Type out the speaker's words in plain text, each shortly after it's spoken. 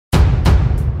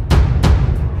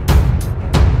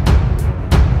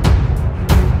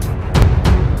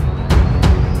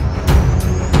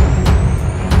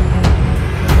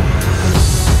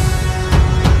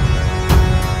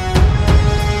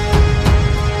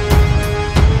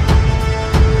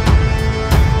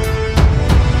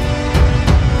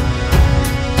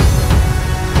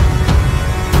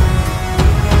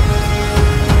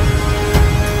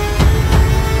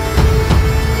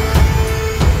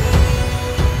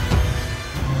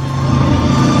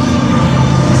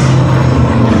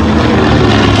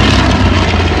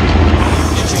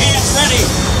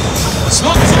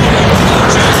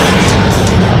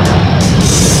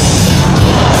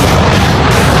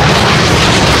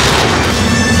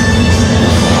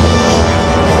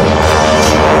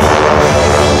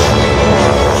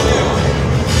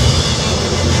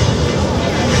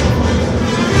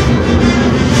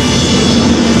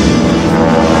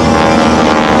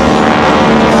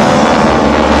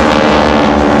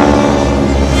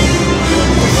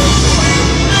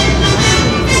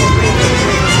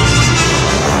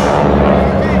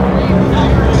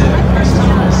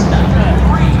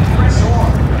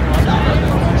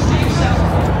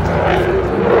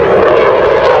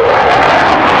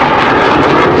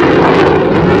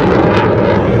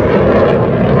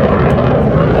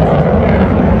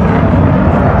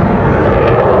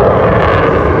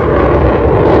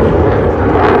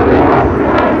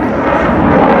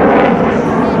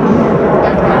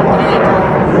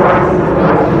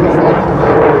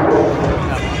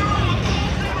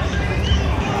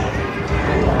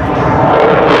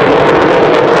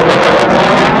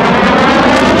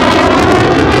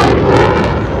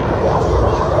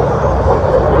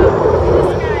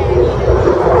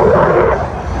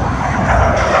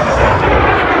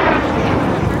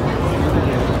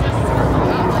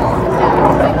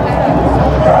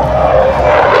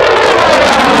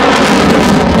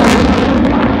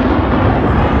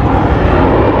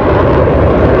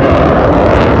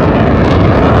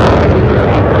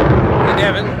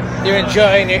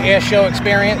enjoying your air show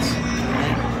experience?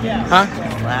 Huh?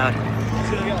 Loud.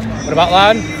 What about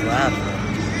loud? Loud.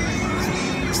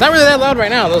 It's not really that loud right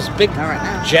now. Those big right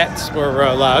now. jets were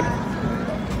loud.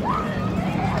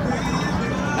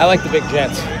 I like the big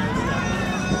jets.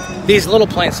 These little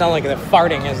planes sound like they're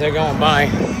farting as they're going by.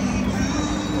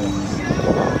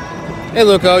 Hey,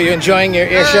 Luco, you enjoying your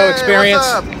air show experience?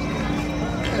 What's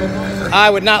up? I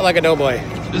would not like a doughboy.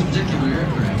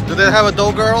 Do they have a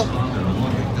dough girl?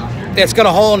 It's got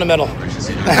a hole in the middle. A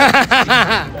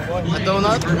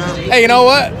donut? Hey, you know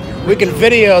what? We can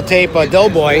videotape a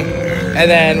doughboy, and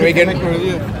then we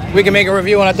can make a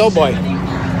review on a doughboy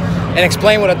and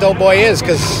explain what a doughboy is.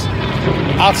 Because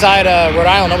outside Rhode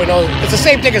Island, nobody knows. It's the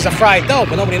same thing as a fried dough,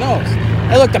 but nobody knows.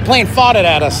 Hey, look, the plane farted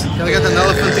at us. Can I get an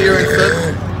elephant ear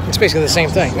instead? It's basically the same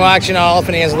thing. Well, actually, no,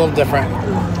 elephant ear is a little different.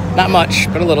 Not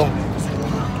much, but a little.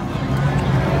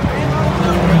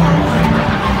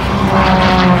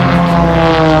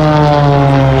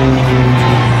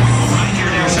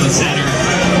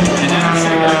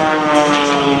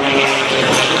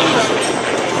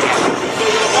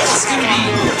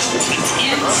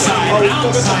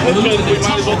 Outside, look at the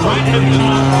top right-hand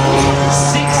top.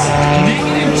 6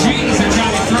 negative G's are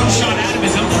trying to throw Sean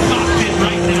Adams out the cockpit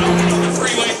right now on the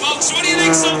freeway. Folks, what do you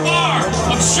think so far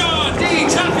of Sean D.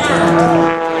 Tucker?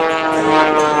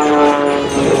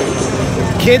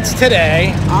 Kids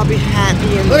today. I'll be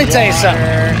happy in Let me tell you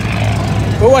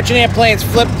something. We're watching airplanes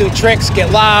flip, do tricks,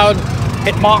 get loud,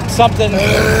 hit Mark something,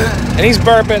 and he's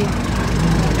burping,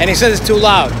 and he says it's too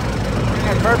loud.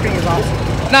 Yeah, burping is awesome.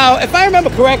 Now, if I remember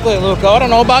correctly, Luco, I don't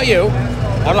know about you.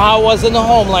 I don't know how it was in the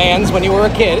homelands when you were a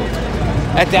kid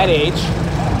at that age.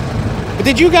 But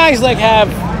did you guys like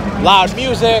have loud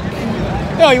music?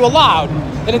 You know, you were loud,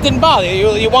 and it didn't bother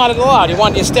you. You wanted it loud. You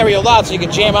wanted your stereo loud so you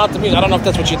could jam out the music. I don't know if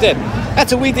that's what you did.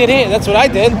 That's what we did here. That's what I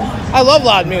did. I love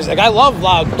loud music. I love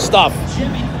loud stuff.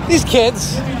 These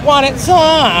kids want it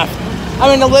soft.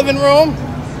 I'm in the living room.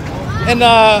 And,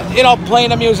 you know, playing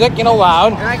the music, you know,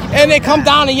 loud. And they come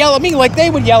down and yell at me like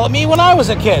they would yell at me when I was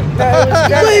a kid.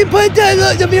 Please put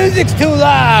the music's too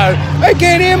loud. I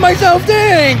can't hear myself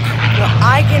think.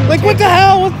 I can. Like, what the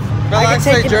hell? Well, I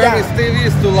say Jeremy's TV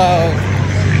is too loud.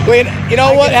 Wait, you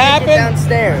know what Take it happened?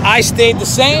 downstairs. I stayed the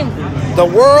same. The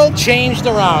world changed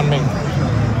around me.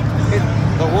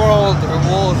 The world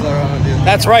revolves around you.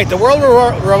 That's right. The world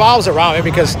revolves around me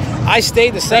because I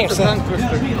stayed the same. That's a tongue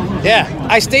twister. Yeah,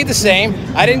 I stayed the same.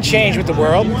 I didn't change with the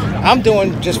world. I'm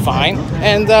doing just fine.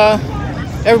 And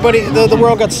everybody, the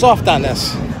world got soft on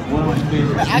this.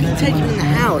 I can take it in the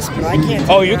house, but I can't.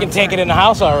 Oh, you can take it in the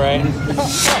house, all right.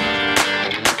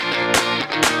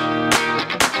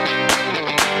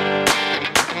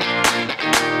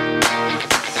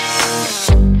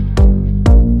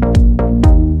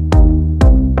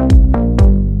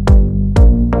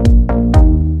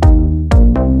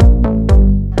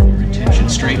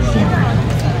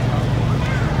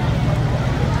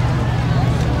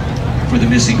 For the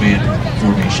missing man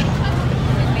formation.